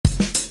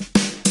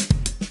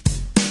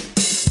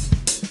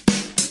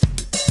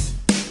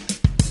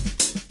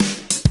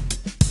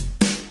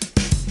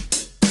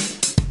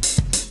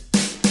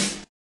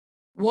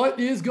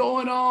What is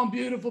going on,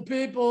 beautiful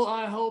people?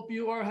 I hope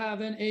you are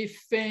having a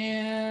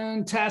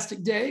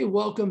fantastic day.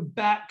 Welcome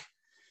back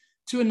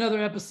to another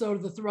episode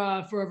of the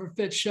Thrive Forever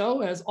Fit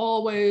Show. As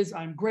always,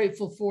 I'm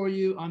grateful for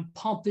you. I'm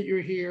pumped that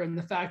you're here. And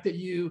the fact that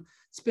you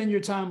spend your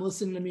time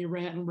listening to me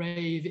rant and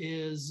rave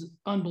is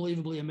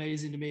unbelievably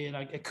amazing to me. And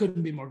I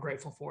couldn't be more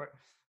grateful for it.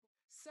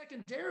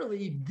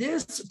 Secondarily,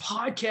 this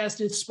podcast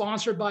is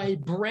sponsored by a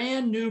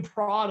brand new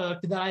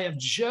product that I have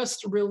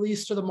just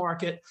released to the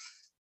market.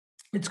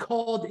 It's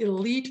called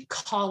Elite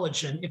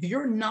Collagen. If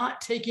you're not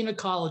taking a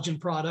collagen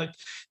product,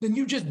 then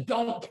you just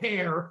don't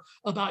care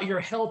about your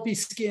healthy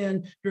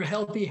skin, your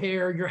healthy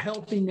hair, your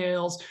healthy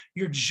nails,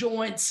 your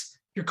joints,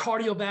 your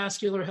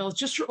cardiovascular health,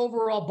 just your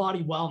overall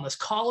body wellness.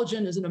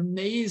 Collagen is an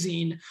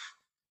amazing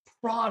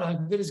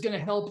product that is going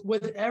to help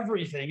with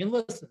everything. And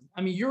listen,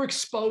 I mean, you're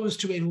exposed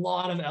to a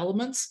lot of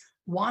elements.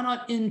 Why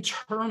not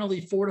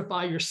internally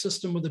fortify your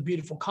system with a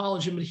beautiful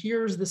collagen? But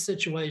here's the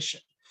situation.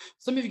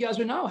 Some of you guys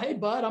would know, hey,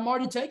 bud, I'm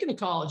already taking a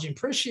collagen.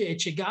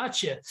 Appreciate you.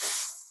 Got you.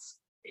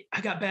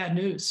 I got bad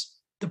news.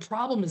 The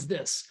problem is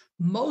this.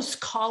 Most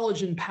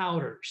collagen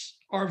powders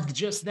are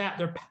just that.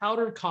 They're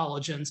powdered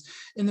collagens,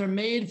 and they're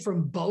made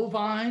from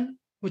bovine,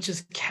 which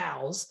is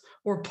cows,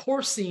 or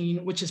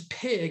porcine, which is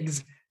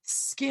pig's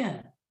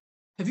skin.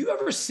 Have you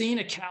ever seen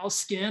a cow's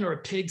skin or a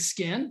pig's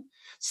skin?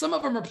 Some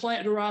of them are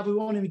plant derived. We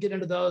won't even get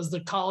into those.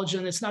 The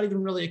collagen, it's not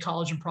even really a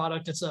collagen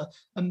product. It's a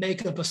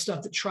makeup of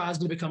stuff that tries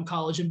to become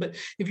collagen. But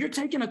if you're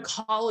taking a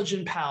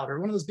collagen powder,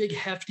 one of those big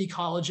hefty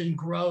collagen,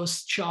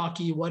 gross,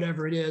 chalky,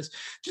 whatever it is,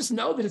 just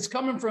know that it's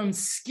coming from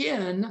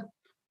skin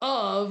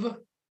of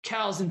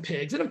cows and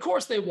pigs. And of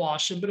course they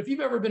wash them. But if you've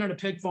ever been at a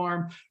pig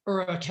farm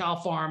or a cow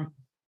farm,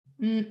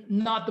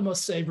 not the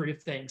most savory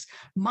of things.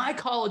 My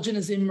collagen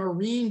is a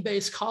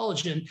marine-based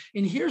collagen.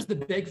 And here's the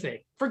big thing.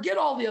 Forget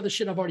all the other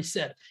shit I've already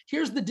said.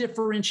 Here's the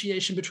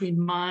differentiation between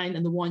mine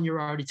and the one you're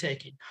already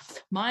taking.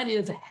 Mine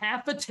is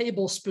half a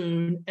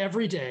tablespoon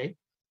every day.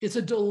 It's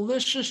a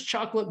delicious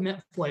chocolate mint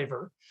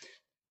flavor.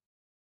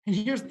 And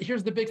here's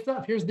the big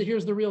stuff. Here's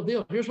the real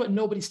deal. Here's what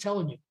nobody's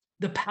telling you.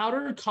 The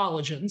powdered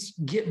collagens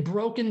get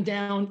broken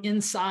down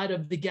inside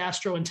of the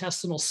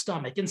gastrointestinal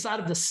stomach,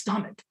 inside of the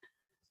stomach.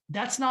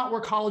 That's not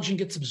where collagen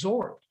gets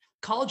absorbed.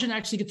 Collagen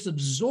actually gets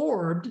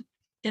absorbed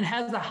and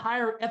has a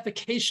higher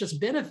efficacious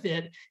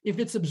benefit if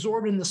it's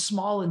absorbed in the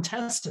small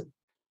intestine.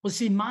 Well,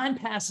 see, mine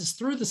passes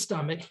through the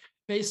stomach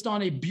based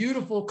on a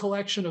beautiful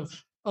collection of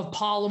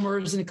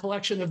polymers and a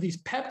collection of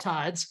these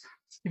peptides.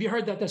 If you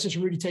heard that, that's just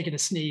Rudy taking a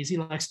sneeze. He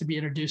likes to be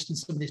introduced in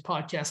some of these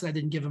podcasts, and I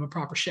didn't give him a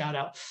proper shout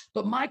out.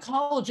 But my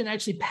collagen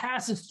actually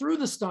passes through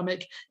the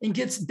stomach and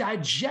gets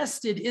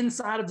digested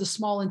inside of the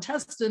small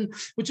intestine,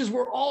 which is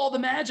where all the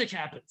magic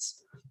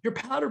happens. Your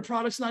powdered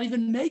product's not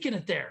even making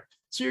it there.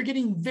 So you're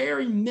getting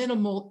very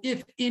minimal,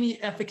 if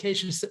any,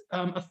 efficacious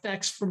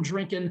effects from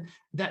drinking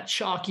that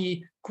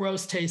chalky,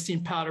 gross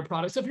tasting powder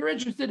product. So if you're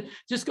interested,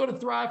 just go to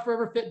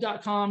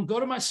thriveforeverfit.com, go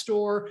to my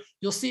store.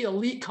 You'll see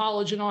Elite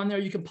Collagen on there.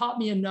 You can pop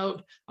me a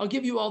note. I'll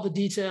give you all the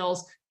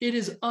details. It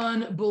is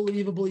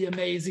unbelievably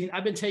amazing.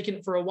 I've been taking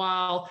it for a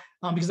while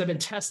because I've been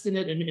testing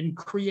it and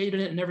creating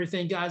it and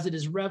everything. Guys, it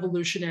is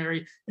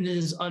revolutionary and it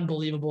is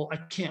unbelievable. I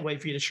can't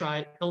wait for you to try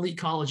it. Elite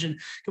Collagen.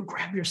 Go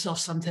grab yourself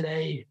some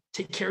today.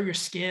 Take care of your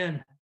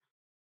skin.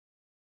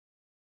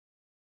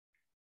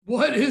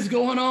 What is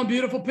going on,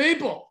 beautiful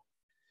people?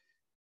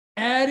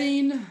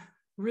 Adding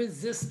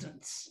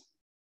resistance.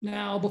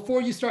 Now,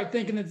 before you start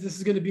thinking that this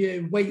is going to be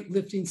a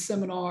weightlifting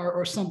seminar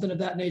or something of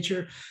that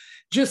nature,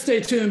 just stay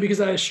tuned because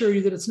I assure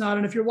you that it's not.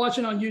 And if you're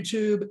watching on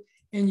YouTube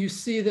and you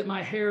see that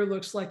my hair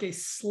looks like a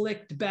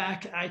slicked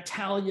back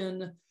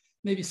Italian,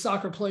 maybe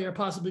soccer player,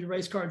 possibly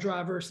race car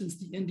driver, since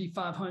the Indy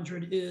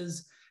 500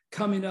 is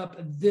coming up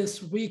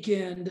this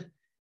weekend,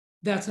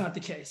 that's not the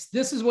case.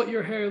 This is what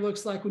your hair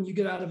looks like when you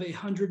get out of a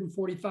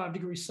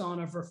 145-degree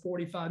sauna for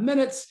 45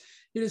 minutes.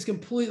 It is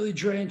completely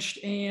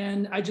drenched,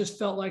 and I just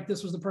felt like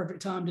this was the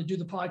perfect time to do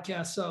the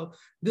podcast. So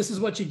this is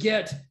what you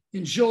get.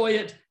 Enjoy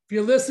it. If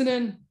you're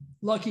listening,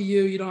 lucky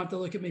you. You don't have to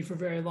look at me for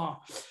very long.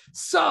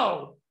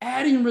 So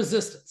adding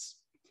resistance.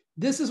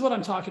 This is what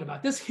I'm talking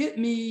about. This hit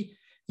me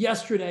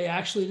yesterday,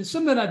 actually. It's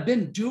something that I've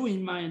been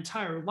doing my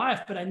entire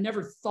life, but I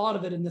never thought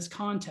of it in this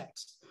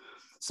context.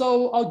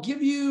 So I'll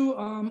give you,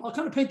 I'll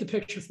kind of paint the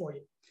picture for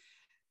you.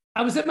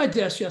 I was at my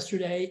desk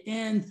yesterday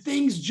and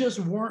things just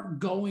weren't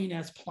going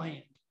as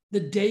planned.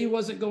 The day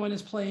wasn't going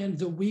as planned.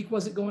 The week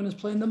wasn't going as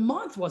planned. The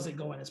month wasn't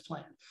going as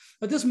planned.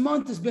 But this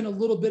month has been a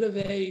little bit of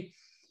a,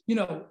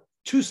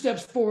 2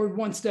 steps forward,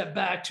 1 step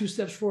back, 2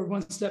 steps forward,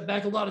 1 step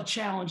back, a lot of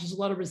challenges, a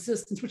lot of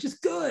resistance, which is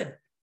good.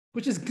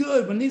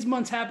 When these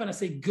months happen, I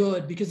say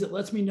good because it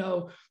lets me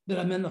know that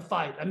I'm in the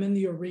fight. I'm in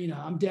the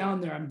arena. I'm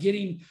down there. I'm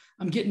getting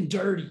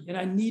dirty, and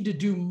I need to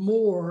do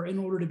more in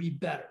order to be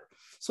better.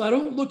 So I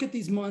don't look at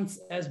these months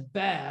as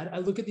bad. I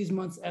look at these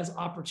months as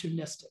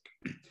opportunistic.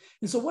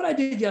 And so what I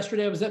did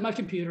yesterday, I was at my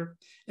computer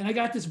and I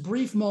got this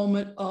brief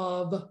moment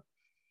of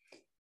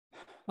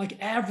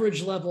like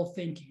average level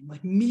thinking,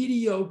 like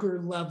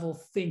mediocre level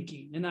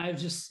thinking. And I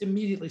just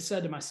immediately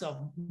said to myself,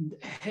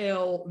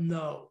 hell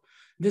no.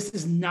 This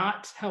is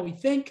not how we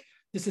think.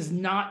 This is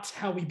not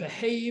how we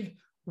behave.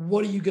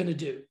 What are you going to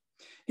do?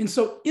 And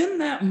so in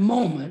that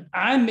moment,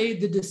 I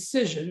made the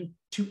decision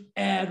to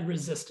add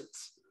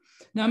resistance.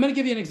 Now, I'm going to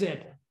give you an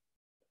example.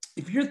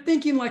 If you're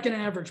thinking like an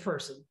average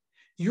person,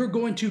 you're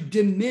going to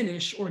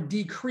diminish or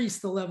decrease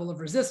the level of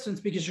resistance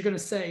because you're going to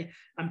say,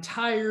 I'm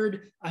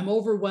tired, I'm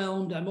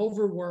overwhelmed, I'm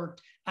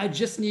overworked. I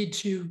just need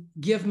to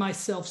give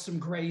myself some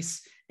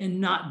grace and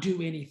not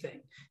do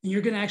anything. And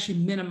you're going to actually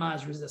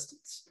minimize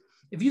resistance.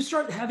 If you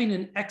start having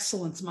an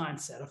excellence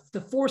mindset,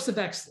 the force of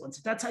excellence,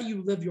 if that's how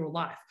you live your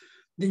life,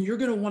 then you're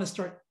going to want to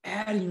start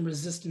adding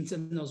resistance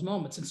in those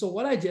moments. And so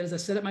what I did is I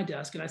sat at my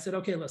desk and I said,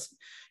 okay, listen,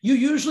 you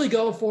usually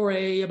go for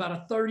about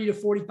a 30 to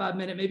 45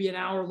 minute, maybe an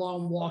hour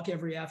long walk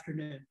every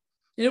afternoon.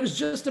 And it was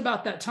just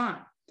about that time.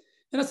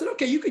 And I said,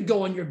 okay, you could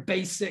go on your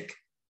basic,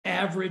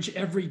 average,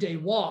 everyday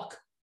walk,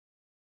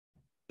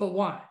 but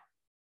why?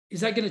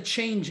 Is that going to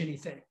change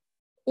anything?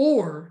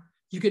 Or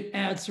you could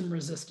add some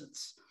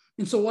resistance.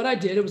 And so what I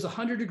did, it was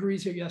 100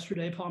 degrees here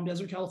yesterday, Palm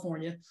Desert,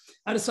 California.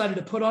 I decided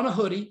to put on a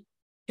hoodie.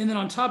 And then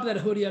on top of that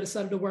hoodie, I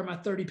decided to wear my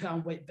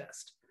 30-pound weight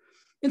vest.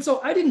 And so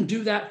I didn't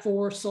do that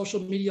for social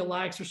media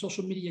likes or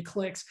social media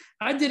clicks.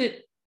 I did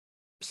it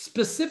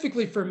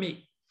specifically for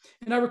me.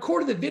 And I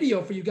recorded the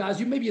video for you guys.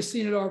 You maybe have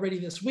seen it already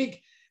this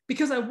week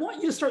because I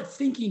want you to start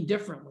thinking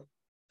differently.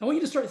 I want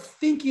you to start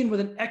thinking with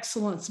an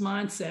excellence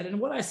mindset. And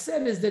what I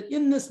said is that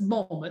in this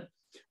moment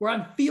where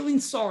I'm feeling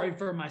sorry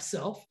for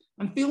myself,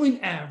 I'm feeling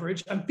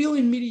average, I'm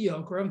feeling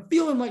mediocre, I'm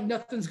feeling like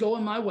nothing's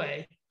going my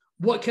way,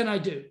 what can I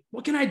do?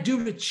 What can I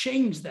do to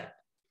change that?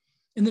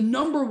 And the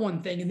number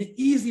one thing and the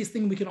easiest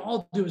thing we can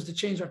all do is to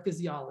change our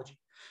physiology.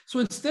 So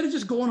instead of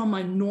just going on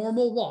my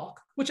normal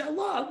walk, which I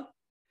love,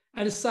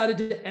 I decided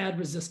to add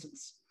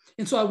resistance.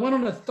 And so I went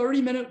on a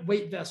 30-minute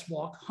weight vest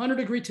walk,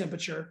 100-degree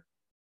temperature,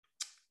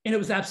 and it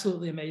was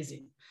absolutely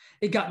amazing.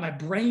 It got my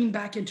brain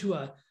back into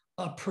a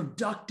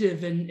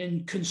productive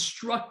and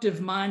constructive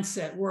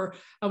mindset where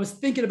I was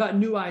thinking about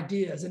new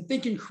ideas and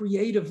thinking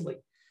creatively.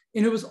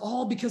 And it was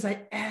all because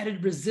I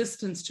added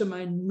resistance to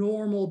my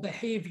normal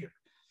behavior.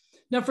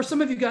 Now, for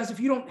some of you guys, if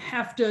you don't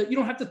have to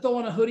throw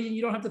on a hoodie and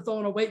you don't have to throw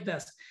on a weight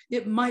vest,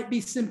 it might be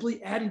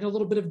simply adding a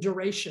little bit of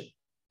duration,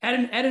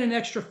 adding an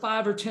extra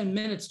 5 or 10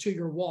 minutes to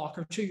your walk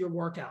or to your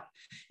workout.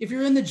 If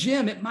you're in the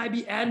gym, it might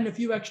be adding a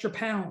few extra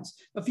pounds,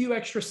 a few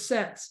extra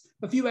sets,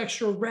 a few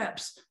extra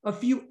reps, a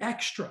few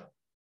extra.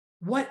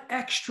 What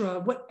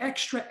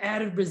extra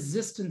added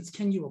resistance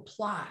can you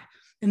apply?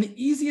 And the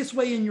easiest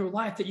way in your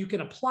life that you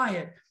can apply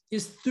it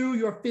is through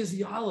your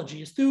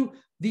physiology, is through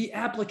the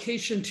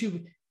application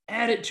to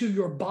add it to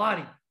your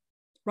body,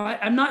 right?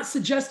 I'm not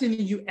suggesting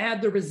that you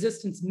add the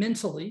resistance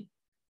mentally,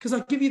 because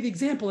I'll give you the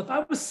example. If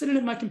I was sitting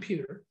at my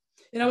computer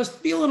and I was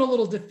feeling a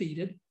little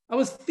defeated, I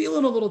was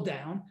feeling a little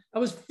down, I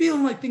was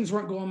feeling like things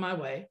weren't going my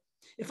way,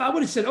 if I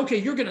would have said, okay,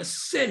 you're going to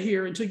sit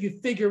here until you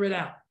figure it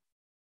out,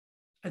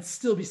 I'd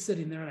still be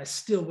sitting there and I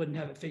still wouldn't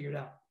have it figured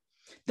out.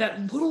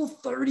 That little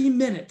 30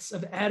 minutes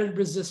of added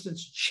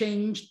resistance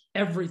changed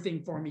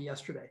everything for me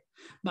yesterday.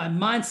 My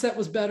mindset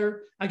was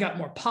better. I got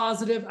more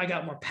positive. I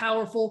got more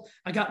powerful.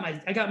 I got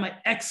my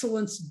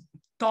excellence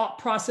thought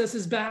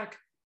processes back,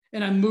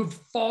 and I moved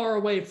far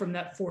away from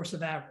that force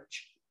of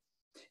average.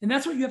 And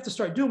that's what you have to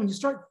start doing when you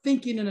start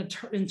thinking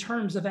in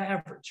terms of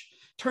average,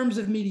 terms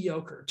of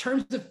mediocre,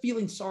 terms of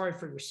feeling sorry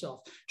for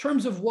yourself,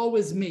 terms of woe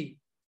is me.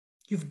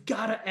 You've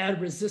got to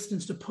add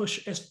resistance to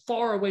push as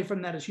far away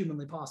from that as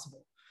humanly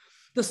possible.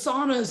 The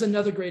sauna is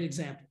another great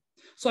example.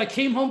 So I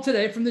came home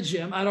today from the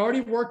gym. I'd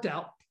already worked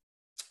out.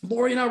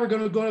 Lori and I were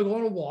going to go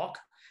on a walk.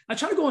 I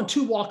try to go on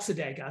 2 walks a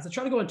day, guys. I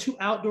try to go on 2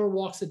 outdoor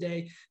walks a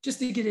day just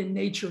to get in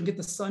nature and get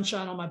the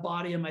sunshine on my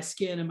body and my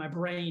skin and my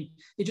brain.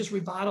 It just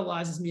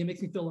revitalizes me and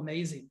makes me feel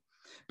amazing.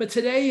 But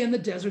today in the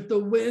desert, the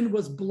wind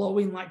was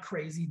blowing like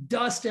crazy,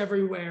 dust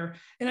everywhere.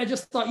 And I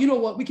just thought, you know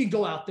what? We can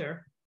go out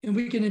there and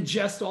we can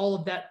ingest all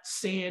of that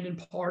sand and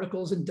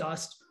particles and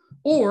dust,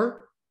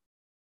 or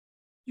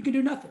you can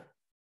do nothing.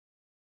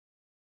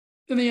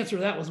 And the answer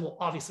to that was, well,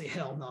 obviously,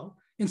 hell no.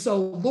 And so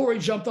Lori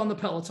jumped on the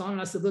Peloton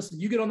and I said, listen,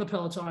 you get on the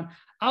Peloton.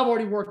 I've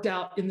already worked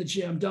out in the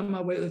gym, done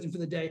my weightlifting for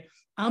the day.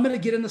 I'm going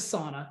to get in the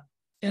sauna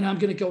and I'm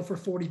going to go for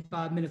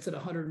 45 minutes at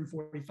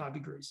 145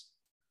 degrees.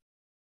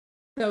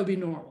 That would be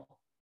normal.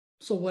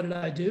 So what did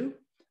I do?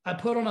 I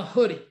put on a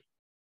hoodie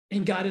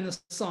and got in the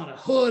sauna,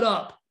 hood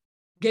up,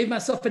 gave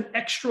myself an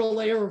extra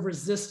layer of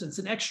resistance,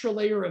 an extra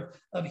layer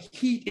of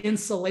heat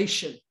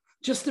insulation,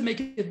 just to make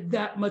it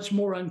that much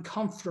more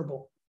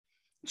uncomfortable,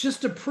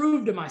 just to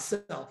prove to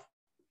myself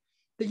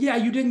that, yeah,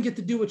 you didn't get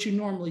to do what you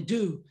normally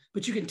do,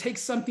 but you can take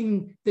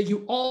something that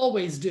you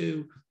always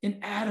do and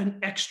add an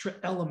extra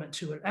element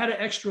to it, add an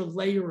extra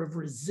layer of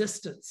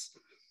resistance.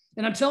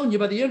 And I'm telling you,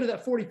 by the end of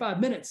that 45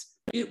 minutes,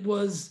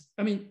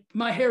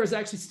 my hair is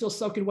actually still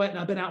soaking wet and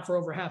I've been out for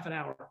over half an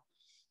hour.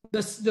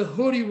 The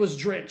hoodie was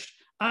drenched.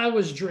 I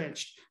was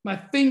drenched. My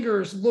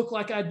fingers looked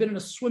like I'd been in a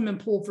swimming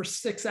pool for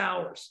 6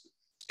 hours,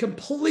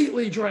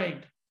 completely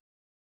drained,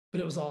 but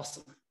it was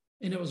awesome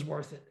and it was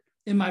worth it.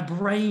 And my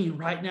brain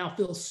right now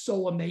feels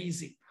so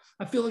amazing.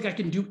 I feel like I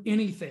can do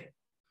anything.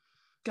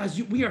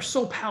 Guys, we are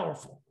so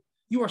powerful.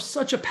 You are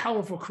such a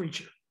powerful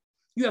creature.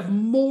 You have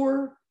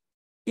more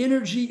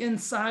energy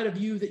inside of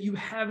you that you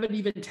haven't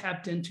even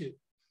tapped into.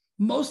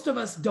 Most of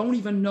us don't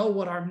even know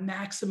what our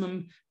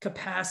maximum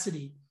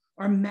capacity,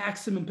 our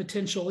maximum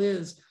potential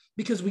is,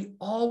 because we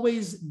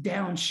always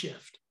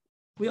downshift.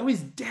 We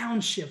always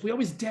downshift. We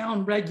always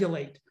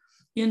downregulate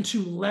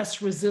into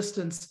less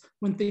resistance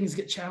when things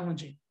get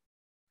challenging.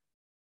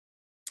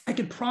 I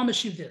can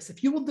promise you this: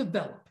 if you will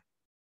develop,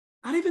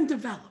 not even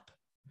develop,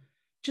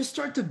 just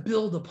start to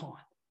build upon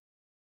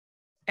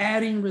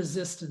adding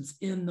resistance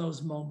in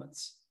those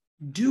moments.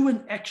 Do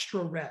an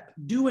extra rep,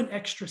 do an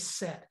extra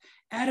set,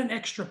 add an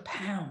extra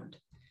pound,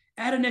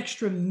 add an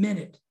extra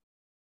minute,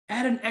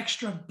 add an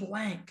extra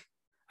blank.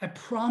 I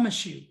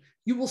promise you,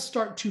 you will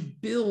start to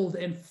build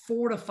and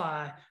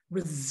fortify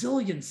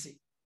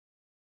resiliency.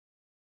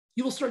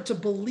 You will start to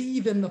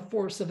believe in the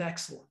force of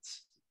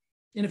excellence.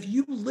 And if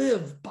you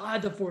live by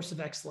the force of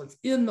excellence,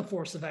 in the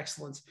force of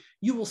excellence,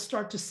 you will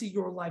start to see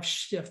your life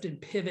shift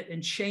and pivot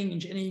and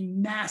change in a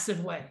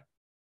massive way.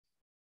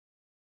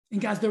 And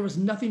guys, there was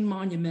nothing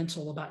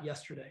monumental about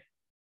yesterday.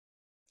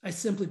 I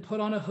simply put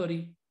on a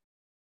hoodie.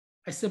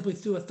 I simply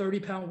threw a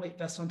 30-pound weight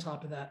vest on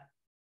top of that,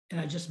 and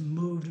I just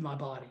moved my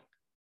body.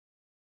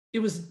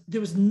 There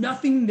was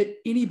nothing that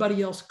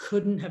anybody else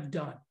couldn't have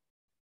done.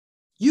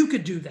 You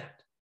could do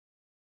that.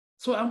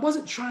 So I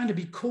wasn't trying to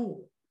be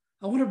cool.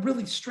 I want to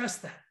really stress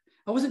that.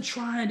 I wasn't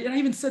trying, and I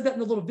even said that in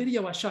the little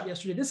video I shot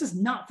yesterday. This is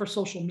not for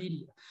social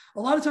media.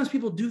 A lot of times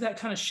people do that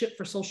kind of shit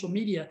for social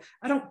media.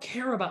 I don't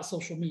care about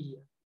social media.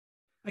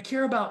 I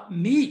care about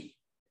me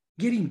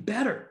getting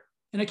better,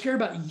 and I care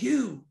about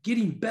you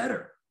getting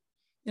better.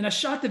 And I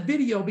shot the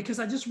video because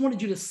I just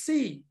wanted you to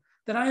see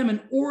that I am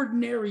an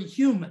ordinary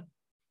human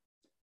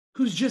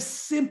who's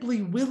just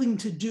simply willing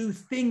to do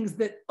things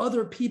that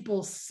other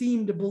people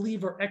seem to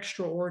believe are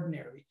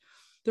extraordinary.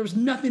 There was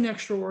nothing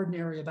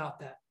extraordinary about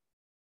that.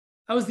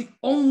 I was the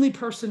only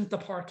person at the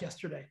park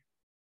yesterday.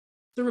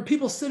 There were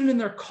people sitting in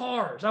their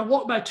cars. I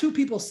walked by 2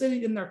 people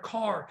sitting in their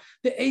car,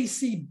 the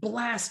AC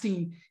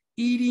blasting,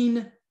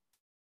 eating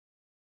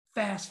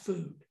fast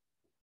food.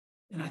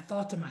 And I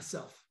thought to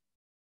myself,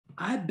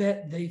 I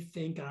bet they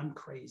think I'm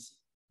crazy.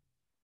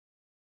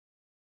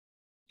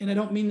 And I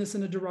don't mean this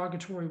in a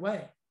derogatory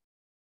way.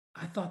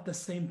 I thought the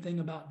same thing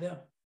about them.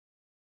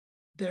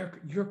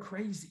 You're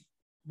crazy.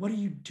 What are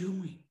you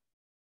doing?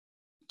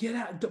 Get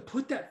out,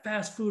 put that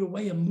fast food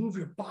away and move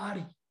your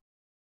body.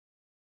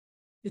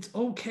 It's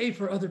okay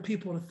for other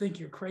people to think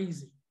you're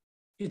crazy.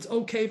 It's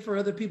okay for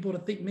other people to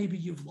think maybe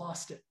you've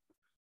lost it.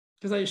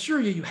 Because I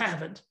assure you, you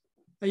haven't.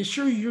 I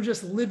assure you, you're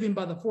just living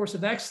by the force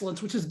of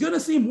excellence, which is going to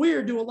seem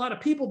weird to a lot of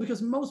people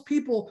because most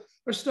people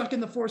are stuck in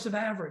the force of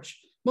average.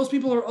 Most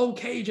people are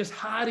okay just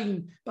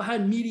hiding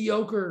behind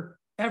mediocre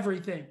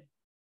everything,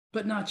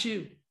 but not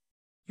you.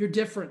 You're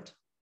different.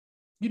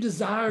 You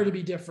desire to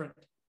be different.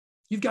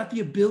 You've got the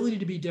ability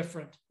to be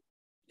different.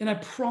 And I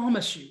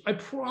promise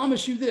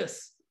you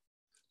this,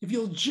 if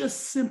you'll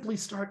just simply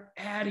start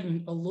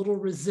adding a little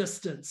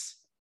resistance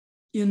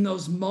in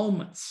those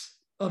moments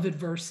of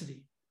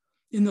adversity,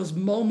 in those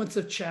moments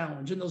of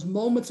challenge, in those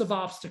moments of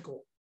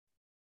obstacle.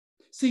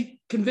 See,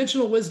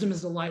 conventional wisdom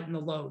is the light and the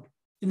load,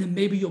 and then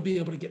maybe you'll be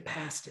able to get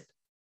past it.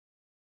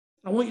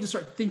 I want you to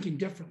start thinking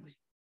differently.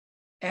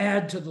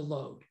 Add to the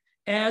load,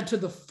 add to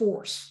the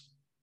force,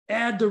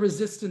 add the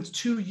resistance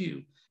to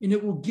you, and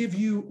it will give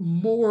you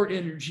more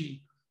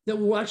energy that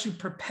will actually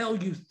propel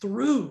you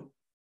through,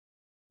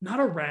 not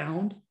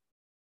around,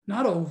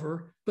 not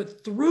over,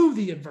 but through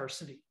the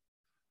adversity.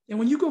 And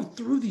when you go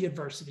through the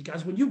adversity,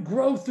 guys, when you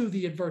grow through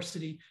the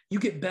adversity, you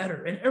get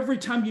better. And every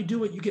time you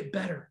do it, you get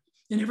better.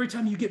 And every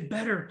time you get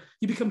better,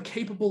 you become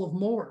capable of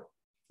more.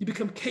 You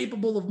become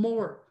capable of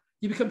more.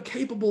 You become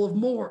capable of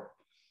more.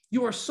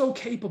 You are so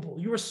capable.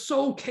 You are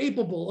so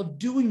capable of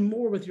doing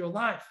more with your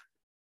life.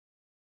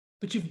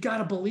 But you've got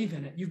to believe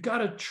in it. You've got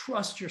to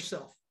trust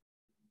yourself.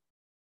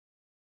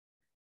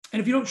 And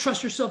if you don't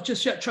trust yourself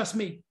just yet, trust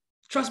me.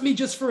 Trust me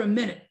just for a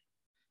minute.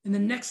 And the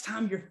next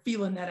time you're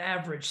feeling that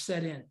average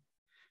set in,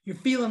 you're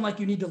feeling like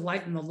you need to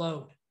lighten the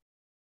load,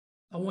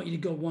 I want you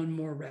to go one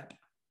more rep.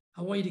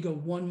 I want you to go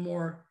one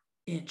more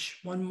inch,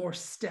 one more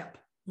step,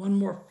 one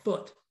more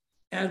foot,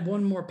 add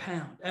one more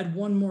pound, add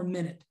one more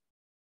minute,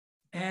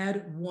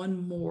 add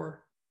one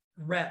more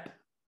rep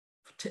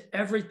to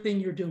everything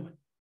you're doing.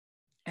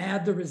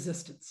 Add the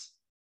resistance,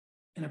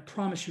 and I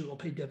promise you it will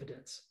pay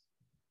dividends.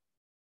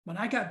 When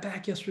I got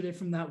back yesterday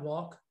from that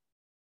walk,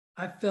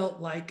 I felt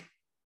like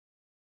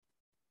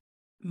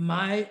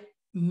my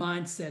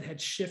mindset had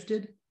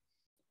shifted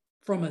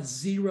from a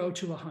 0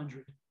 to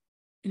 100.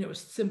 And it was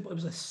simple. It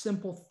was a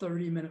simple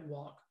 30-minute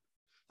walk.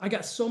 I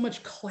got so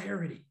much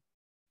clarity.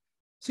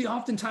 See,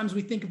 oftentimes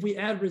we think if we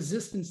add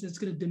resistance, it's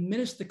going to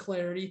diminish the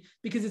clarity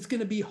because it's going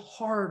to be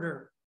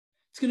harder.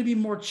 It's going to be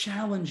more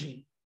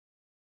challenging.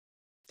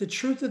 The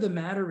truth of the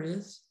matter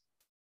is,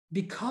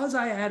 because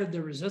I added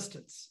the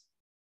resistance,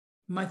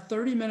 my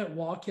 30-minute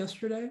walk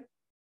yesterday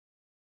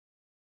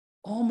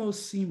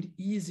almost seemed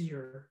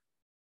easier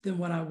than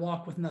when I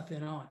walk with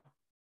nothing on.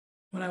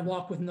 when I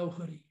walk with no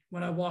hoodie,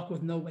 when I walk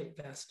with no weight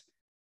vest.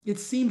 It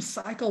seemed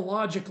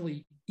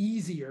psychologically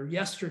easier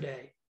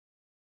yesterday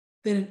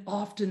than it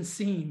often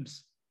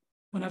seems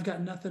when I've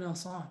got nothing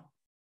else on.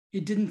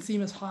 It didn't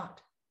seem as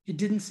hot. It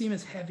didn't seem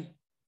as heavy.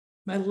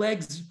 My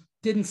legs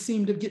didn't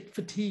seem to get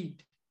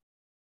fatigued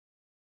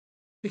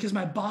because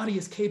my body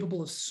is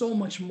capable of so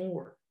much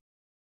more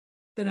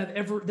than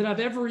I've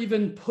ever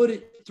even put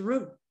it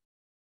through.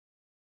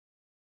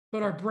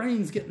 But our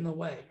brains get in the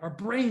way. Our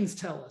brains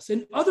tell us,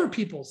 and other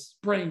people's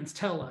brains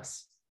tell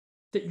us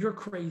that you're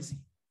crazy.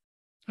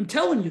 I'm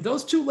telling you,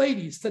 those two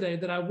ladies today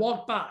that I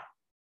walked by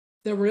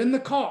that were in the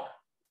car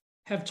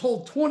have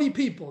told 20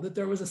 people that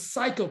there was a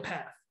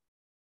psychopath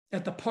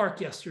at the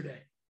park yesterday.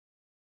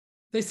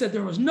 They said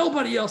there was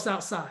nobody else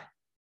outside.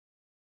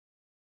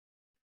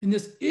 And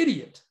this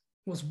idiot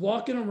was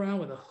walking around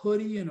with a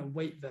hoodie and a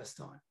weight vest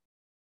on.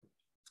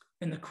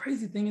 And the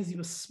crazy thing is he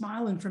was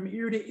smiling from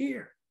ear to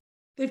ear.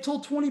 They've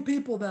told 20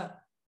 people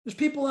that. There's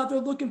people out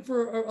there looking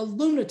for a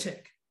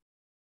lunatic.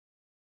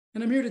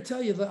 And I'm here to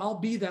tell you that I'll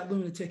be that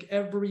lunatic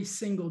every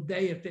single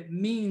day if it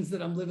means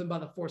that I'm living by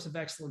the force of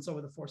excellence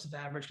over the force of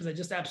average, because I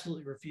just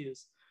absolutely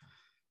refuse.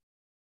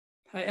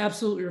 I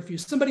absolutely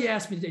refuse. Somebody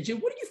asked me today, Jay,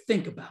 what do you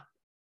think about?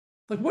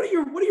 Like, what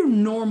are your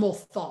normal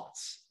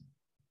thoughts?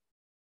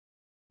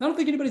 I don't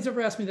think anybody's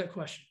ever asked me that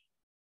question.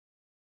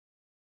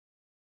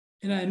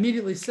 And I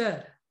immediately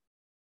said,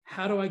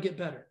 how do I get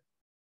better?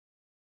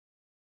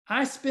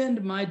 I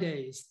spend my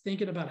days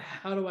thinking about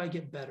how do I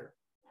get better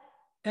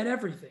at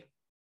everything.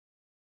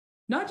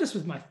 Not just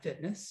with my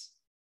fitness.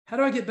 How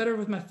do I get better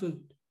with my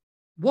food?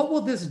 What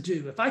will this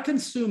do? If I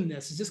consume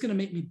this, is this going to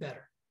make me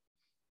better?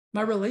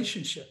 My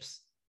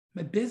relationships,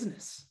 my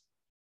business,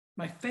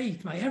 my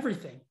faith, my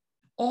everything.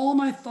 All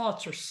my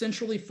thoughts are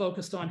centrally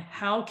focused on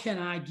how can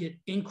I get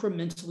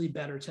incrementally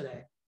better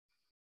today?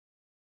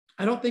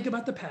 I don't think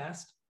about the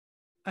past.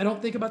 I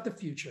don't think about the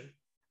future.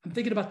 I'm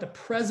thinking about the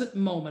present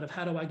moment of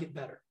how do I get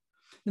better?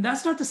 And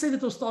that's not to say that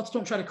those thoughts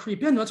don't try to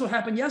creep in. That's what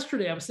happened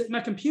yesterday. I was sitting at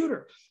my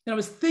computer and I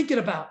was thinking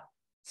about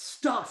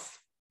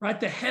stuff, right?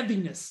 The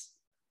heaviness,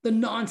 the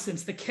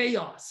nonsense, the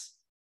chaos,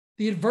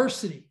 the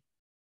adversity.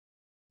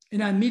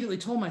 And I immediately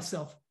told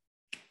myself,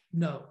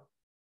 no.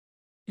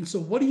 And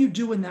so what do you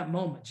do in that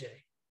moment,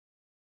 Jay?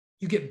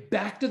 You get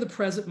back to the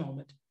present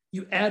moment.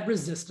 You add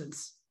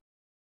resistance.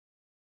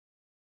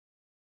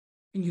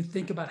 And you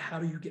think about how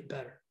do you get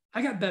better?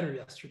 I got better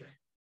yesterday.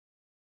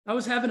 I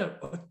was having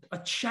a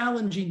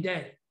challenging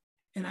day,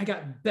 and I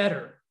got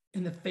better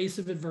in the face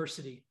of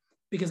adversity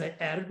because I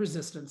added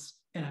resistance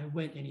and I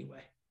went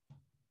anyway.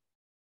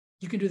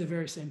 You can do the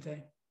very same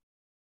thing.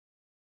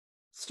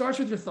 Starts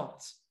with your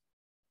thoughts.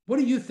 What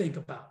do you think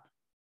about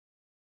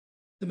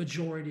the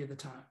majority of the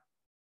time?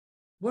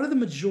 What are the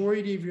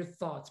majority of your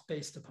thoughts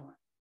based upon?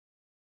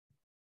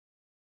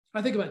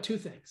 I think about two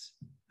things.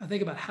 I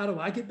think about how do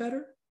I get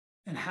better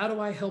and how do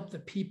I help the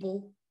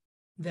people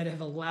that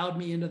have allowed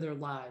me into their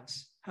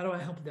lives? How do I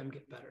help them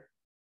get better?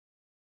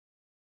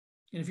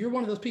 And if you're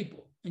one of those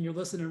people and you're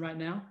listening right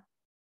now,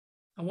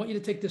 I want you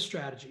to take this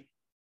strategy.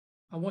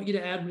 I want you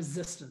to add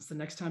resistance the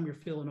next time you're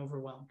feeling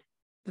overwhelmed,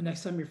 the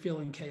next time you're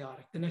feeling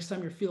chaotic, the next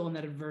time you're feeling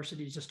that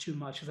adversity is just too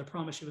much, because I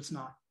promise you it's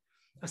not.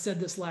 I said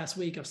this last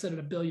week. I've said it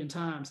a billion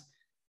times.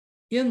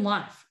 In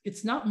life,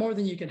 it's not more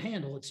than you can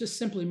handle. It's just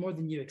simply more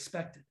than you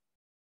expected.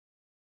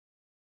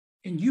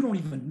 And you don't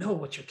even know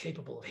what you're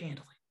capable of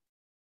handling.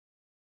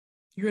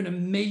 You're an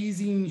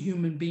amazing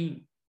human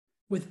being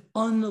with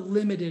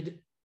unlimited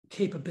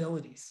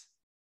capabilities.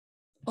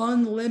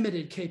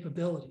 Unlimited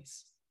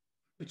capabilities.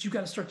 But you've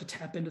got to start to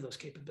tap into those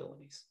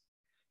capabilities.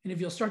 And if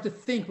you'll start to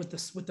think with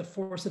the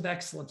force of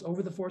excellence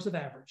over the force of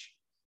average,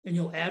 and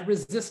you'll add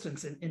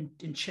resistance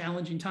in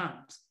challenging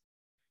times,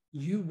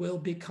 you will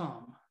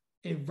become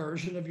a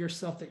version of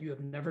yourself that you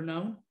have never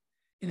known.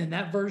 And then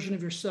that version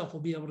of yourself will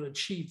be able to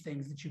achieve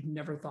things that you've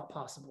never thought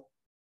possible.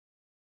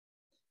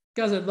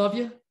 Guys, I love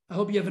you. I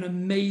hope you have an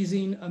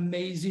amazing,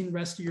 amazing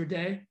rest of your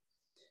day.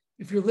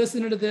 If you're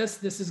listening to this,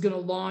 this is going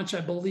to launch,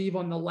 I believe,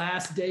 on the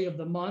last day of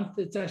the month.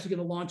 It's actually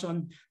going to launch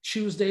on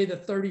Tuesday, the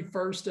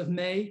 31st of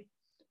May.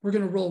 We're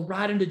going to roll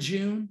right into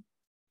June.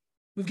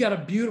 We've got a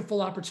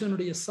beautiful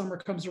opportunity as summer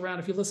comes around.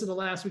 If you listen to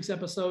last week's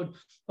episode,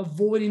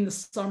 avoiding the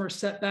summer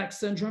setback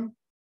syndrome,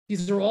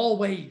 these are all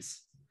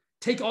ways.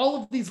 Take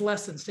all of these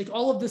lessons, take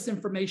all of this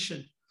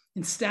information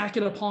and stack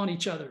it upon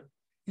each other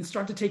and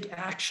start to take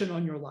action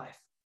on your life.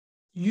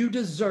 You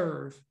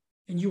deserve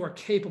and you are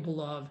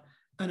capable of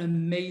an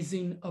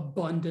amazing,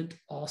 abundant,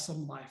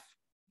 awesome life.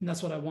 And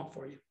that's what I want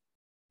for you.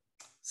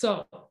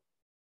 So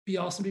be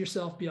awesome to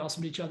yourself, be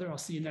awesome to each other. I'll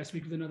see you next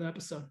week with another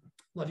episode.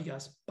 Love you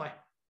guys. Bye.